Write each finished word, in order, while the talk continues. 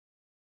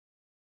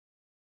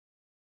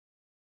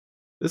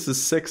This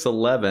is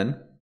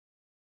 611.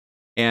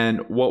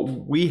 And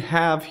what we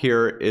have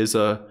here is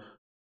a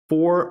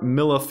 4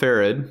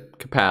 millifarad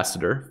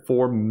capacitor,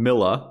 4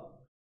 milli.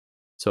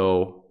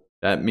 So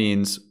that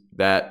means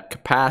that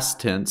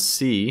capacitance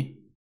C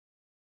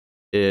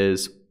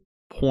is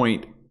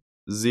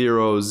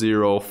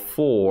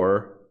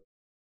 0.004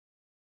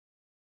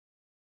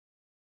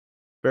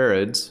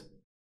 farads.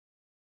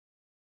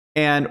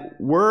 And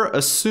we're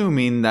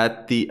assuming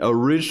that the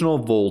original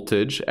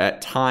voltage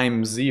at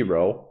time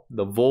 0,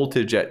 the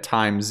voltage at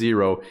time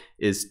 0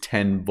 is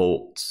 10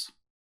 volts.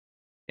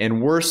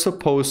 And we're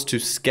supposed to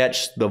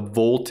sketch the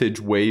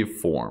voltage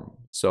waveform.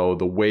 So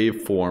the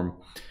waveform.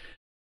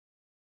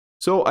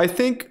 So I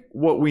think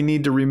what we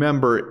need to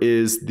remember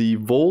is the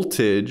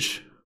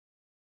voltage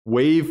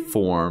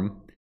waveform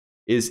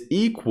is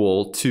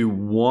equal to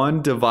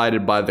 1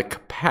 divided by the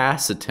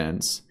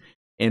capacitance.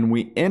 And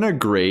we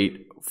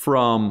integrate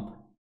from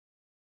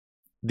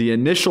the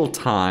initial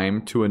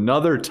time to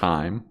another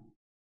time,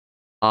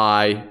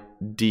 I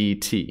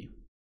dt,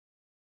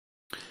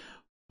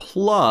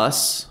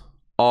 plus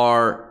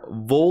our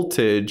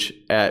voltage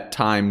at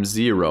time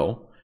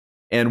 0.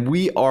 And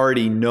we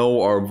already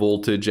know our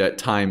voltage at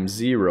time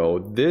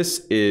 0. This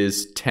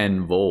is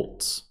 10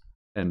 volts.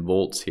 10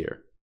 volts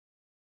here.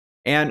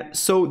 And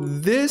so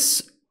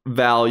this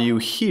value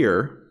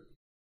here,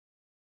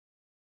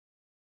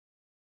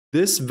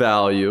 this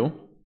value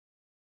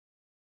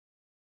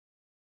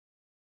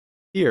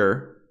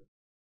here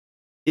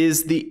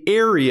is the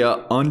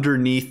area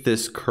underneath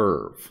this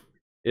curve.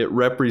 It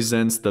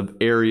represents the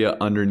area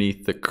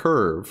underneath the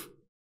curve.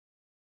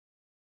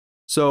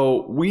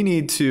 So we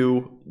need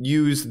to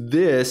use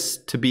this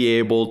to be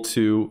able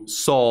to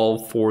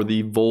solve for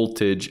the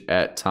voltage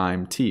at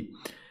time t.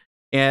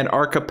 And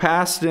our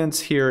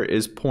capacitance here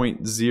is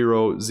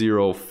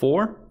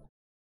 0.004.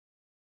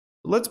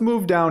 Let's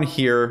move down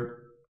here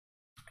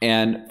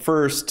and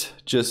first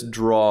just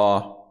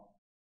draw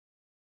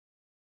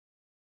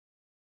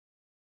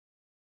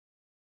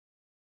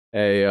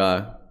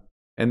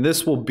and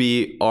this will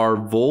be our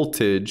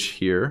voltage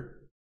here.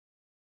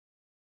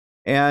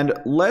 And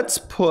let's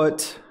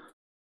put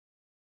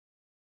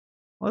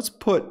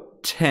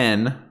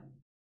 10.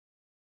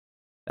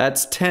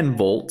 That's 10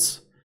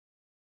 volts.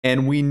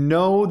 And we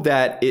know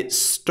that it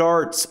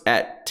starts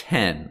at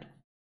 10.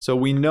 So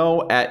we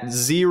know at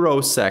 0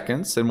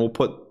 seconds, and we'll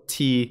put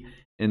t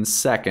in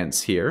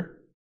seconds here.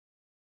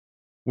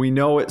 We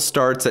know it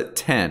starts at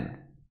 10.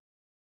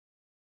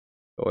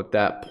 So at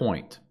that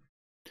point.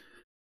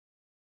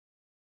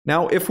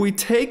 Now, if we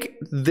take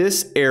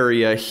this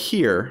area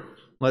here,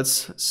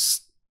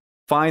 let's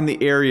find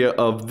the area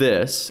of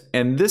this,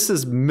 and this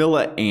is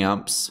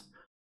milliamps,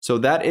 so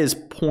that is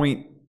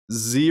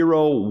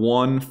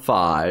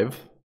 0.015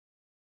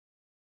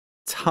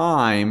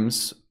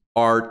 times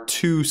our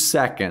 2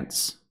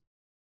 seconds.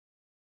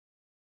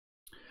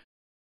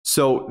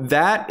 So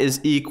that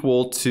is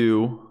equal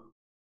to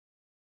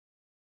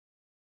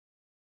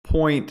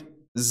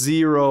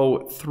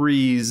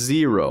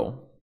 0.030.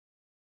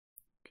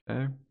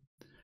 Okay.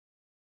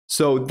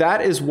 So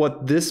that is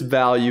what this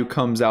value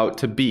comes out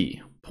to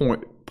be,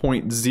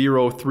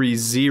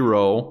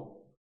 0.030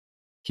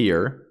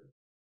 here.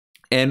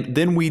 And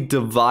then we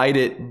divide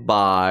it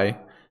by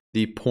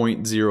the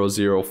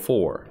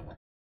 0.004.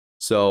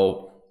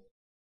 So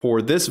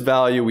for this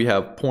value, we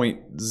have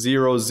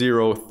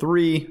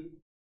 0.003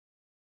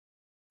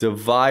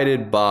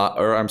 divided by,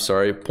 or I'm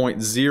sorry,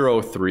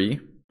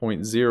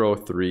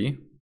 0.03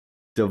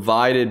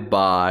 divided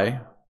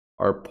by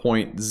our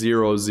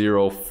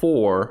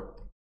 0.004,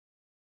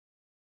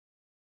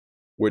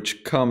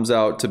 which comes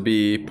out to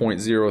be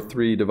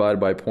 0.03 divided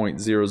by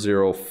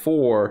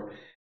 0.004,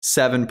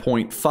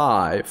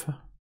 7.5.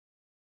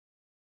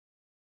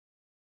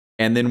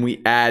 And then we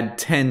add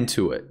 10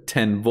 to it,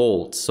 10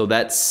 volts. So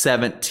that's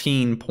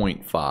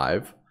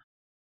 17.5.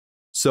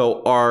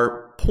 So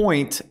our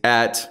point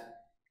at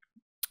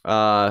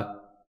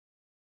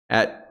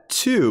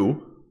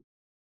 2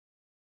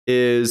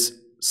 is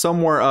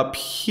somewhere up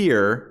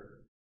here,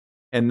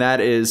 and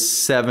that is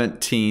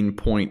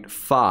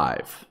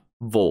 17.5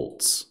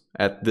 volts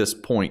at this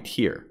point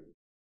here.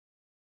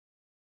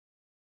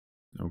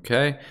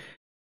 Okay.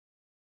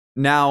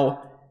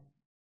 Now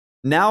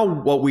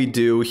what we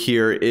do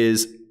here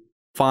is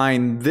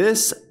find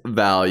this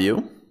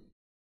value,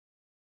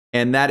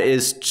 and that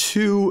is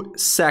 2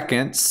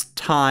 seconds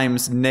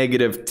times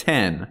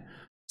 -10.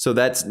 So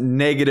that's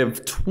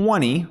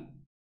 -20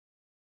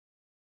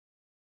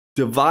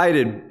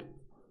 divided,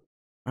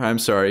 I'm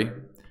sorry,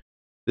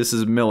 this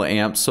is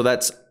milliamps, so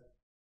that's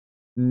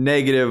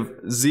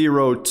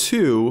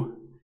 -0.02,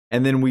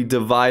 and then we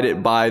divide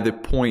it by the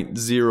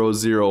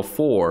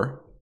 0.004.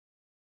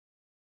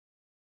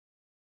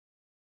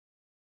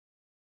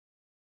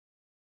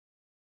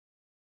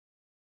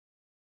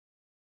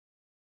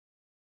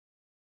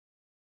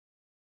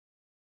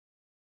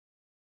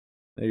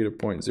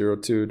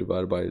 -0.02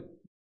 divided by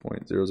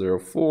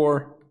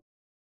 0.004.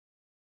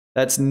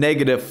 That's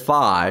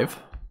 -5.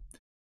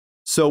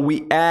 So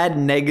we add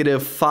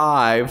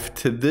 -5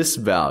 to this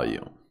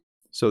value.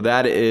 So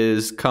that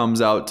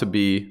comes out to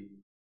be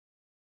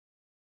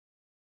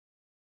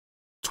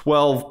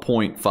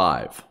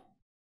 12.5.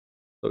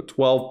 So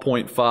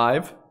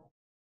 12.5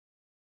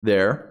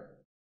 there.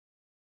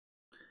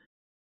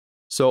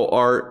 So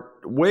our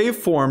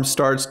waveform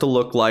starts to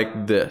look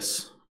like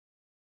this.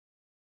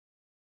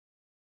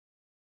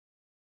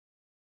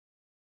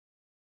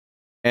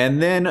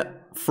 And then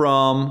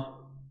from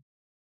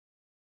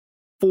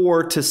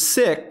 4 to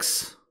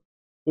 6,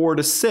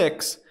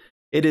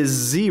 it is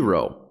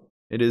 0.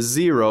 It is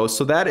 0,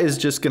 so that is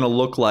just going to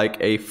look like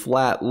a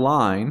flat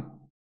line,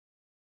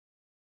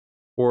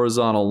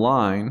 horizontal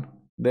line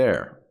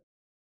there.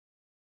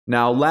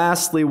 Now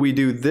lastly, we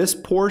do this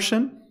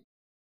portion,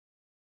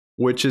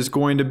 which is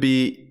going to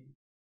be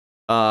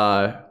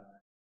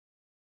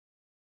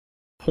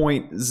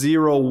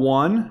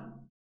 0.01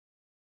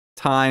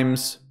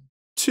 times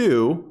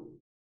 2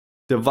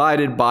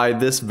 divided by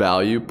this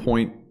value,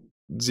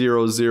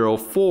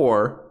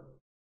 0.004.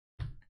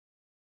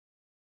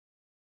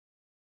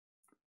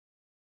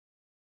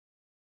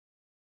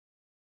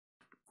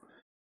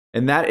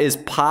 And that is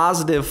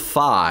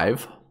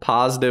 +5,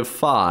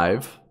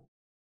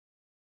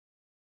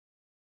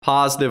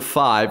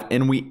 +5,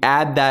 and we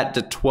add that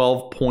to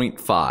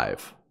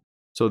 12.5.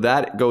 So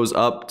that goes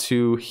up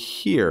to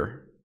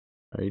here,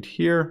 right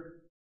here.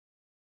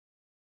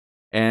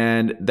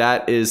 And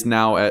that is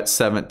now at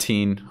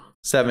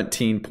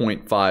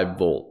 17.5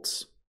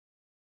 volts.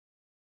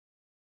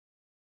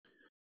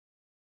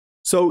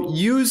 So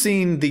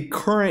using the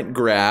current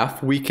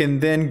graph, we can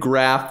then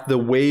graph the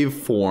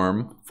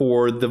waveform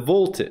for the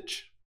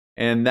voltage.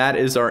 And that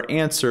is our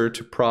answer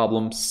to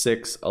problem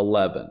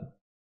 611.